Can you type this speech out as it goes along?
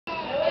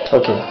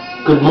Okay.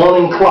 Good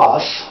morning,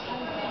 class.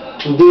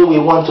 Today we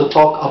want to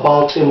talk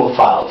about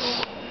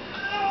thermophiles.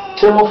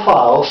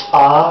 Thermophiles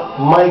are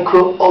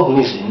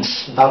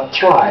microorganisms that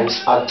thrive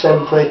at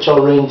temperature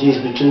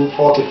ranges between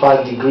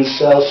 45 degrees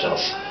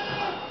Celsius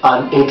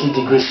and 80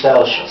 degrees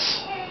Celsius.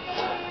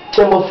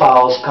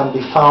 Thermophiles can be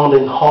found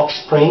in hot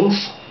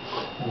springs,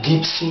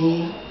 deep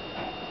sea,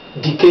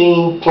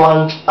 decaying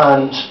plant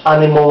and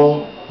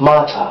animal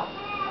matter.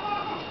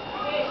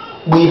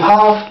 We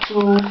have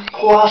two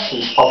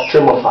classes of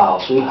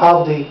thermophiles. We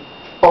have the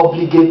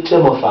obligate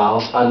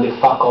thermophiles and the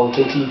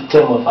facultative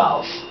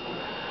thermophiles.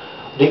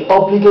 The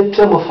obligate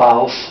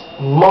thermophiles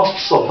must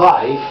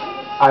survive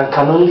and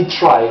can only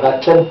thrive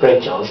at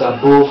temperatures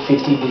above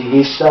 50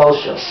 degrees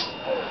Celsius,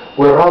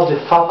 whereas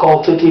the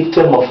facultative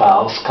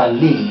thermophiles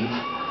can live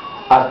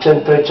at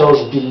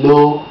temperatures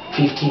below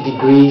 50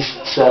 degrees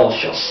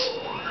Celsius.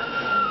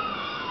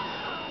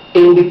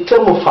 In the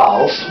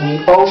thermophiles,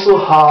 we also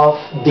have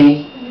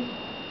the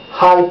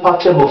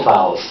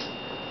hyperthermophiles.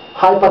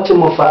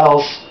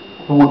 Hyperthermophiles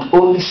would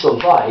only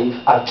survive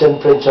at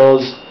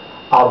temperatures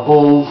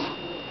above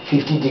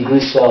 50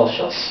 degrees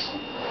Celsius.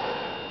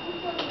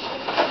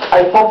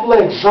 A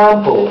popular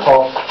example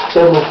of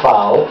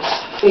thermophile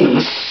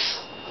is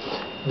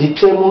the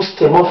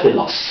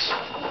thermophilus.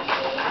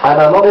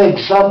 And another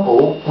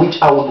example which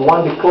I would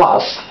want the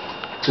class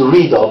to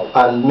read up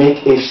and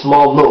make a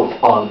small note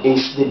on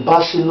is the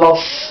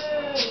Bacillus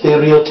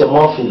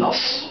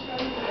stereothermophilus.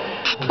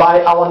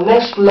 By our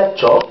next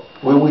lecture,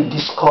 we will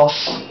discuss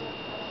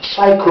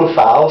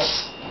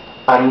psychrophiles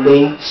and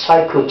the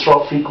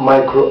psychotrophic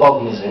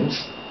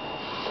microorganisms.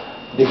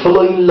 The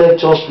following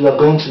lectures we are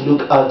going to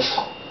look at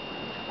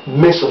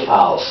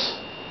mesophiles.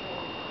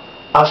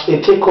 As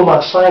a take-home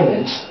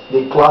assignment,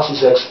 the class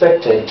is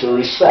expected to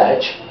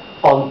research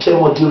on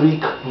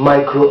thermodynamic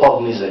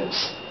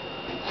microorganisms.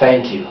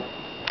 Thank you.